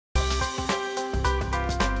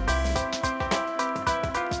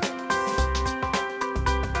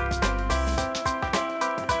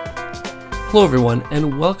Hello everyone,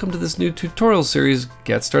 and welcome to this new tutorial series,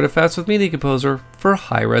 Get Started Fast with Media Composer for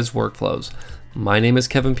high-res workflows. My name is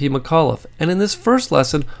Kevin P. McAuliffe, and in this first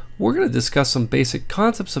lesson, we're going to discuss some basic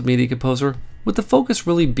concepts of Media Composer, with the focus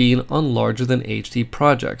really being on larger than HD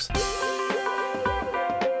projects.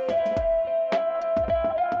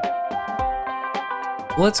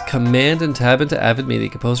 Let's Command and Tab into Avid Media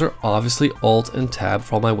Composer, obviously Alt and Tab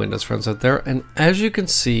for all my Windows friends out there, and as you can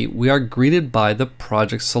see, we are greeted by the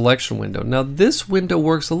project selection window. Now this window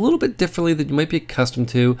works a little bit differently than you might be accustomed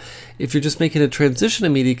to if you're just making a transition to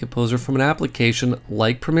Media Composer from an application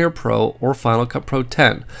like Premiere Pro or Final Cut Pro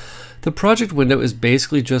 10. The project window is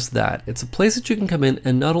basically just that. It's a place that you can come in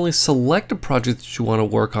and not only select a project that you want to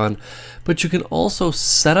work on, but you can also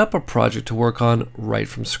set up a project to work on right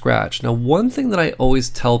from scratch. Now, one thing that I always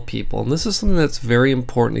tell people, and this is something that's very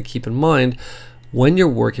important to keep in mind when you're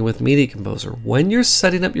working with Media Composer, when you're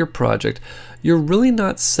setting up your project, you're really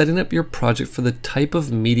not setting up your project for the type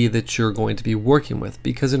of media that you're going to be working with,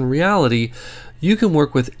 because in reality, you can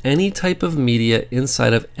work with any type of media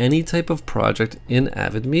inside of any type of project in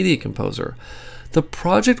Avid Media Composer. The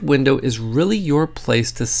project window is really your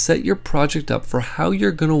place to set your project up for how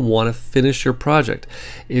you're going to want to finish your project.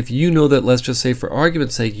 If you know that, let's just say for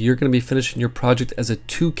argument's sake, you're going to be finishing your project as a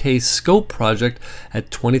 2K scope project at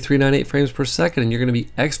 2398 frames per second, and you're going to be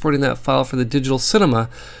exporting that file for the digital cinema,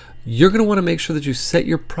 you're going to want to make sure that you set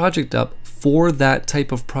your project up for that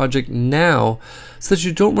type of project now, so that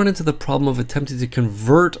you don't run into the problem of attempting to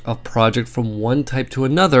convert a project from one type to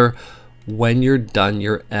another when you're done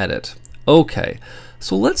your edit. Okay,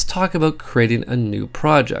 so let's talk about creating a new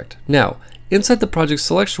project. Now, inside the project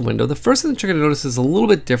selection window, the first thing that you're going to notice is a little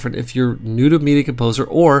bit different if you're new to Media Composer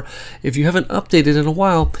or if you haven't updated in a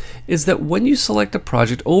while, is that when you select a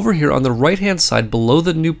project over here on the right hand side below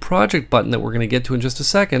the new project button that we're going to get to in just a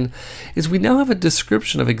second, is we now have a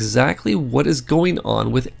description of exactly what is going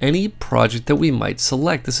on with any project that we might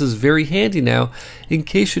select. This is very handy now in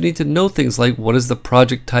case you need to know things like what is the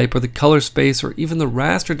project type or the color space or even the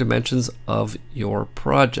raster dimensions of your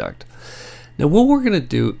project. Now what we're going to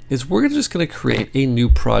do is we're just going to create a new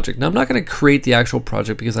project. Now I'm not going to create the actual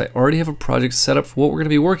project because I already have a project set up for what we're going to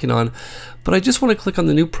be working on, but I just want to click on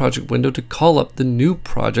the new project window to call up the new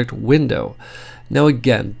project window. Now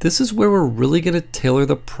again, this is where we're really going to tailor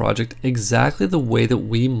the project exactly the way that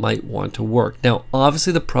we might want to work. Now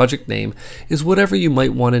obviously the project name is whatever you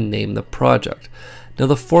might want to name the project. Now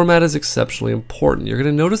the format is exceptionally important. You're going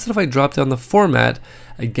to notice that if I drop down the format,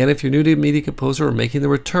 again, if you're new to Media Composer or making the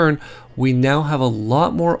return, we now have a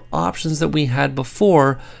lot more options than we had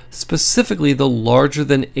before, specifically the larger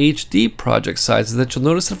than HD project sizes that you'll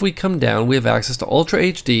notice if we come down, we have access to Ultra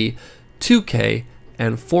HD, 2K,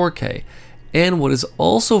 and 4K. And what is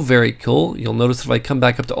also very cool, you'll notice if I come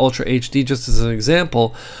back up to Ultra HD just as an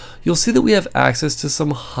example, you'll see that we have access to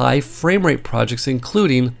some high frame rate projects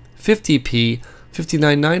including 50p,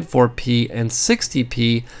 5994p, and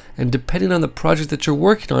 60p, and depending on the project that you're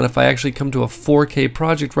working on, if I actually come to a 4K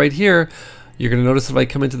project right here, you're going to notice if I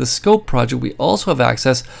come into the scope project, we also have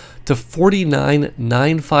access to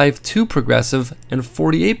 49952 progressive and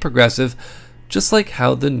 48 progressive, just like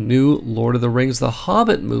how the new Lord of the Rings The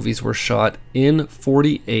Hobbit movies were shot in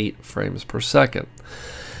 48 frames per second.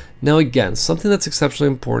 Now again, something that's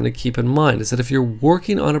exceptionally important to keep in mind is that if you're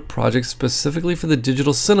working on a project specifically for the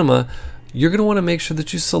digital cinema, you're going to want to make sure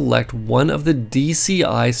that you select one of the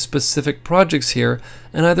DCI specific projects here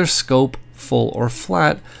and either scope, full, or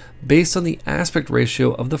flat based on the aspect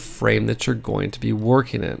ratio of the frame that you're going to be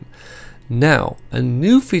working in. Now, a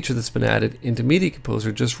new feature that's been added into Media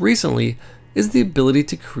Composer just recently is the ability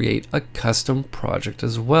to create a custom project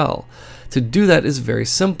as well. To do that is very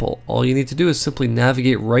simple. All you need to do is simply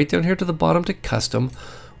navigate right down here to the bottom to Custom.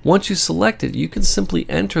 Once you select it, you can simply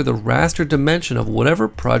enter the raster dimension of whatever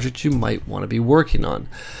project you might want to be working on.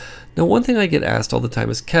 Now, one thing I get asked all the time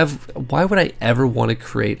is, Kev, why would I ever want to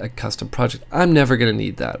create a custom project? I'm never going to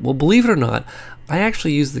need that. Well, believe it or not, I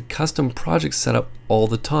actually use the custom project setup all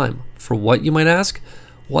the time. For what, you might ask?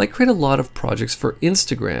 Well, I create a lot of projects for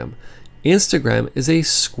Instagram. Instagram is a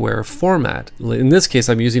square format. In this case,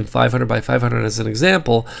 I'm using 500 by 500 as an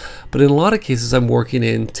example, but in a lot of cases, I'm working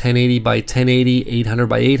in 1080 by 1080, 800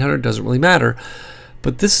 by 800, doesn't really matter.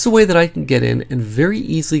 But this is a way that I can get in and very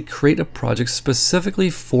easily create a project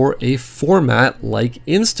specifically for a format like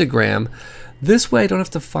Instagram. This way, I don't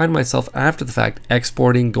have to find myself after the fact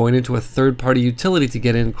exporting, going into a third-party utility to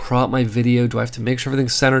get in, crop my video. Do I have to make sure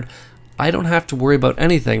everything's centered? I don't have to worry about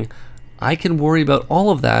anything. I can worry about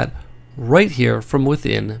all of that right here from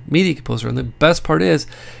within Media Composer. And the best part is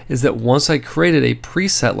that once I created a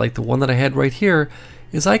preset like the one that I had right here,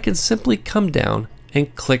 is I can simply come down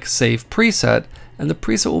and click Save Preset, and the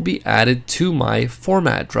preset will be added to my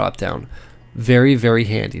format dropdown. Very, very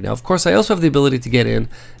handy. Now, of course, I also have the ability to get in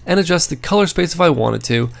and adjust the color space if I wanted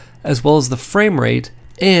to, as well as the frame rate,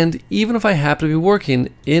 and even if I happen to be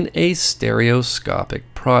working in a stereoscopic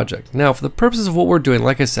project. Now, for the purposes of what we're doing,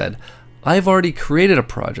 like I said, I've already created a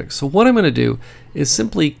project. So what I'm going to do is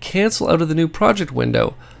simply cancel out of the new project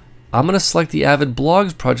window. I'm going to select the Avid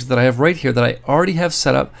Blogs project that I have right here that I already have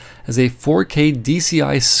set up as a 4K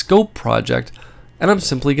DCI scope project, and I'm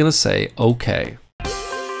simply going to say OK.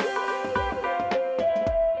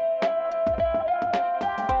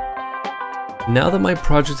 Now that my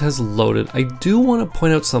project has loaded, I do want to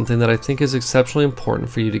point out something that I think is exceptionally important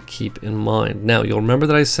for you to keep in mind. Now, you'll remember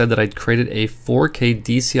that I said that I'd created a 4K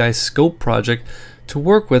DCI scope project to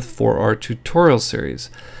work with for our tutorial series.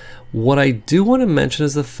 What I do want to mention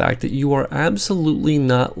is the fact that you are absolutely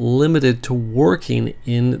not limited to working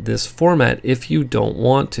in this format if you don't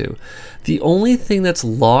want to. The only thing that's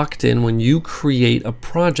locked in when you create a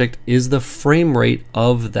project is the frame rate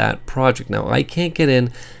of that project. Now, I can't get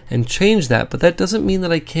in and change that, but that doesn't mean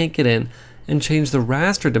that I can't get in and change the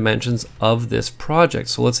raster dimensions of this project.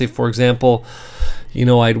 So let's say, for example,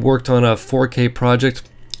 I'd worked on a 4K project,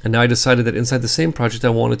 and now I decided that inside the same project I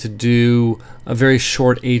wanted to do a very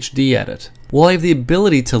short HD edit. Well, I have the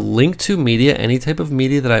ability to link to media, any type of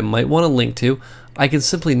media that I might want to link to. I can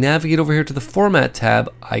simply navigate over here to the Format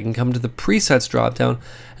tab, I can come to the Presets dropdown,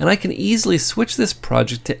 and I can easily switch this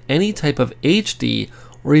project to any type of HD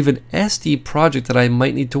or even SD project that I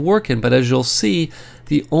might need to work in. But as you'll see,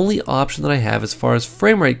 the only option that I have as far as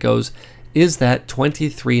frame rate goes is that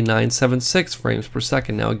 23976 frames per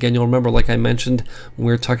second. Now again, you'll remember, like I mentioned when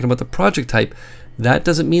we were talking about the project type, that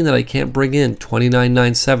doesn't mean that I can't bring in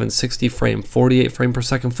 2997, 60 frame, 48 frame per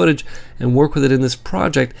second footage and work with it in this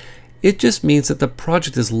project. It just means that the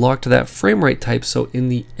project is locked to that frame rate type, so in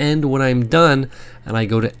the end when I'm done and I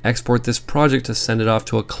go to export this project to send it off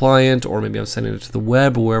to a client, or maybe I'm sending it to the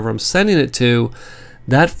web or wherever I'm sending it to,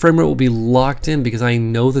 that frame rate will be locked in because I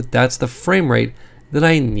know that that's the frame rate that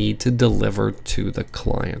I need to deliver to the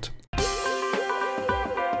client.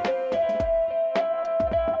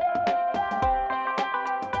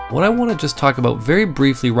 What I want to just talk about very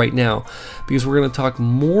briefly right now, because we're going to talk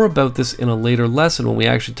more about this in a later lesson when we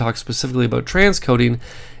actually talk specifically about transcoding,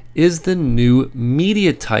 is the new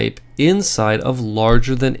media type inside of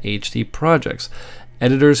larger than HD projects.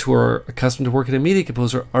 Editors who are accustomed to working in Media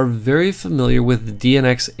Composer are very familiar with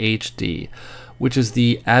DNx HD, which is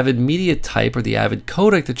the Avid media type or the Avid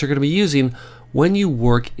codec that you're going to be using when you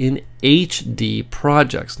work in HD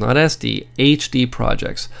projects, not SD, HD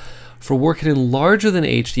projects. For working in larger than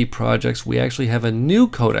HD projects, we actually have a new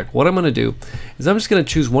codec. What I'm going to do is I'm just going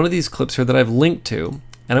to choose one of these clips here that I've linked to,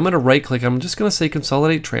 and I'm going to right click. I'm just going to say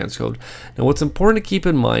consolidate transcode. Now what's important to keep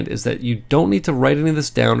in mind is that you don't need to write any of this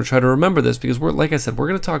down or try to remember this, because like I said, we're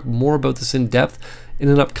going to talk more about this in depth in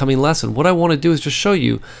an upcoming lesson. What I want to do is just show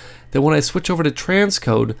you that when I switch over to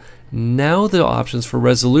transcode, now the options for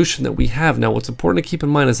resolution that we have. Now what's important to keep in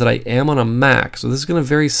mind is that I am on a Mac, so this is going to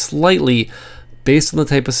vary slightly based on the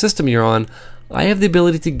type of system you're on. I have the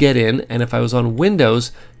ability to get in, and if I was on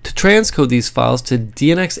Windows, to transcode these files to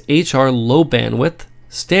DNx HR low bandwidth,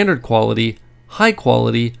 standard quality, high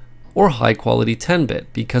quality, or high quality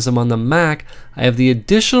 10-bit. Because I'm on the Mac, I have the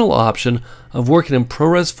additional option of working in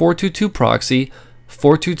ProRes 422 proxy,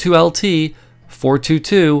 422 LT,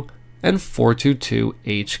 422, and 422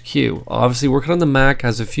 HQ. Obviously, working on the Mac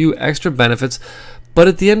has a few extra benefits, but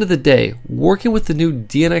at the end of the day, working with the new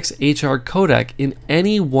DNx HR codec in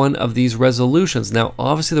any one of these resolutions. Now,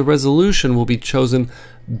 obviously the resolution will be chosen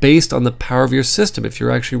based on the power of your system. If you're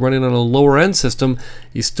actually running on a lower end system,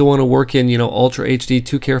 you still want to work in, Ultra HD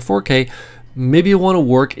 2K or 4K, maybe you want to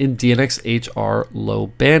work in DNx HR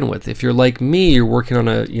low bandwidth. If you're like me, you're working on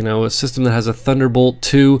a system that has a Thunderbolt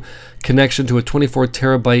 2 connection to a 24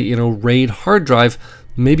 terabyte RAID hard drive,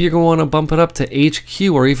 maybe you're going to want to bump it up to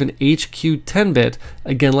HQ or even HQ 10-bit.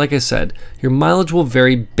 Again, like I said, your mileage will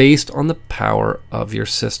vary based on the power of your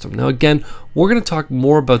system. Now again, we're going to talk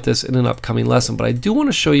more about this in an upcoming lesson, but I do want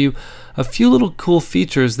to show you a few little cool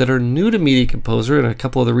features that are new to Media Composer and a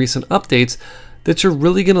couple of the recent updates that you're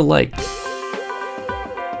really going to like.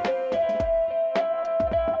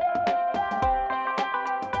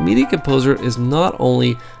 Media Composer is not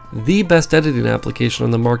only the best editing application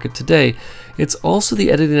on the market today, it's also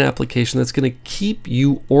the editing application that's going to keep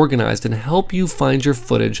you organized and help you find your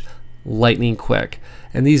footage lightning quick.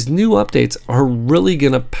 And these new updates are really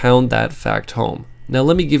going to pound that fact home. Now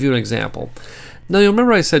let me give you an example. Now you'll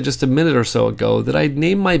remember I said just a minute or so ago that I'd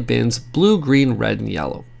named my bins blue, green, red, and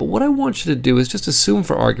yellow. But what I want you to do is just assume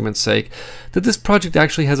for argument's sake that this project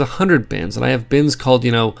actually has 100 bins, and I have bins called,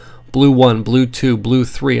 blue 1, blue 2, blue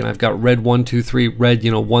 3, and I've got red 1, 2, 3, red,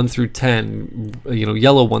 1 through 10,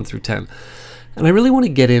 yellow 1 through 10. And I really want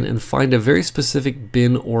to get in and find a very specific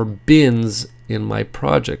bin or bins in my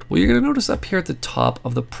project. Well, you're going to notice up here at the top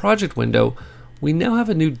of the project window, we now have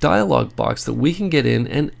a new dialog box that we can get in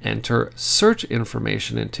and enter search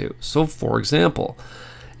information into. So for example,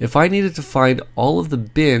 if I needed to find all of the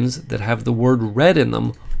bins that have the word red in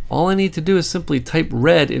them, all I need to do is simply type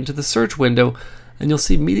red into the search window, and you'll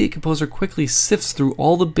see Media Composer quickly sifts through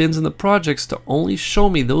all the bins in the projects to only show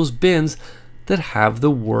me those bins that have the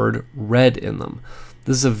word red in them.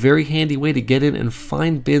 This is a very handy way to get in and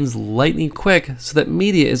find bins lightning quick so that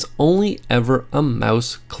media is only ever a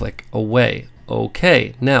mouse click away.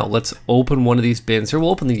 Okay, now let's open one of these bins here.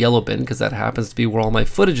 We'll open the yellow bin because that happens to be where all my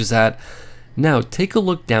footage is at. Now take a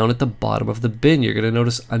look down at the bottom of the bin. You're going to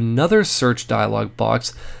notice another search dialog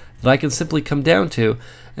box that I can simply come down to.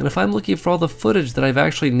 And if I'm looking for all the footage that I've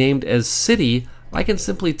actually named as city, I can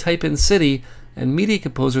simply type in city, and Media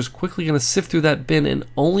Composer is quickly going to sift through that bin and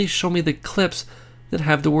only show me the clips that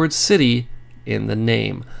have the word city in the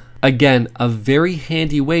name. Again, a very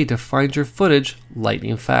handy way to find your footage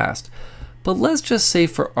lightning fast. But let's just say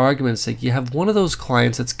for argument's sake, you have one of those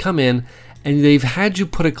clients that's come in and they've had you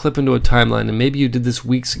put a clip into a timeline, and maybe you did this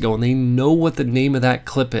weeks ago, and they know what the name of that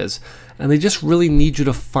clip is, and they just really need you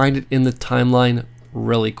to find it in the timeline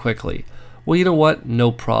really quickly. Well, you know what?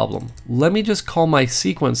 No problem. Let me just call my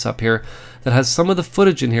sequence up here that has some of the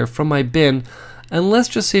footage in here from my bin, and let's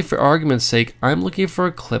just say for argument's sake, I'm looking for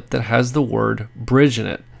a clip that has the word bridge in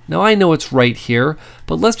it. Now I know it's right here,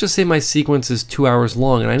 but let's just say my sequence is 2 hours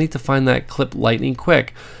long and I need to find that clip lightning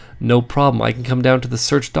quick. No problem. I can come down to the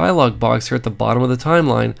search dialog box here at the bottom of the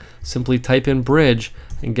timeline, simply type in bridge,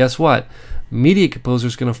 and guess what? Media Composer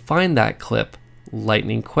is going to find that clip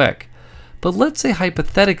lightning quick. But let's say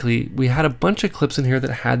hypothetically we had a bunch of clips in here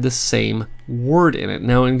that had the same word in it.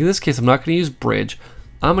 Now in this case I'm not going to use bridge,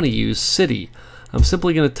 I'm going to use city. I'm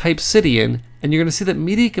simply going to type city in, and you're going to see that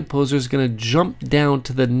Media Composer is going to jump down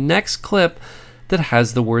to the next clip that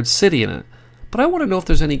has the word city in it. But I want to know if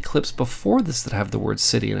there's any clips before this that have the word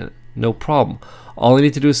city in it. No problem. All I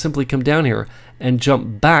need to do is simply come down here and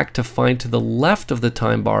jump back to find to the left of the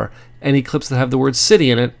time bar any clips that have the word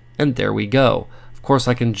city in it, and there we go. Of course,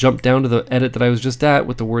 I can jump down to the edit that I was just at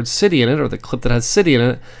with the word city in it, or the clip that has city in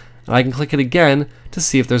it, and I can click it again to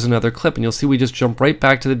see if there's another clip, and you'll see we just jump right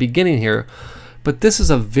back to the beginning here. But this is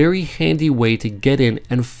a very handy way to get in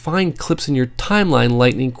and find clips in your timeline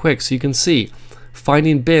lightning quick. So you can see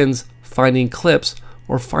finding bins, finding clips,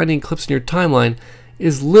 or finding clips in your timeline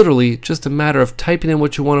is literally just a matter of typing in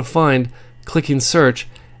what you want to find, clicking search,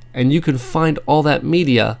 and you can find all that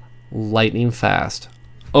media lightning fast.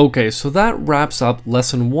 Okay, so that wraps up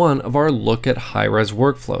lesson 1 of our look at high-res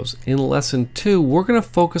workflows. In lesson 2, we're going to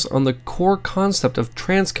focus on the core concept of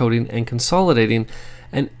transcoding and consolidating,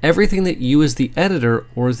 and everything that you as the editor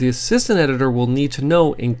or as the assistant editor will need to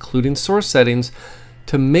know, including source settings,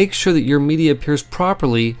 to make sure that your media appears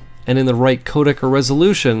properly and in the right codec or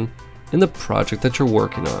resolution in the project that you're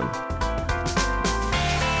working on.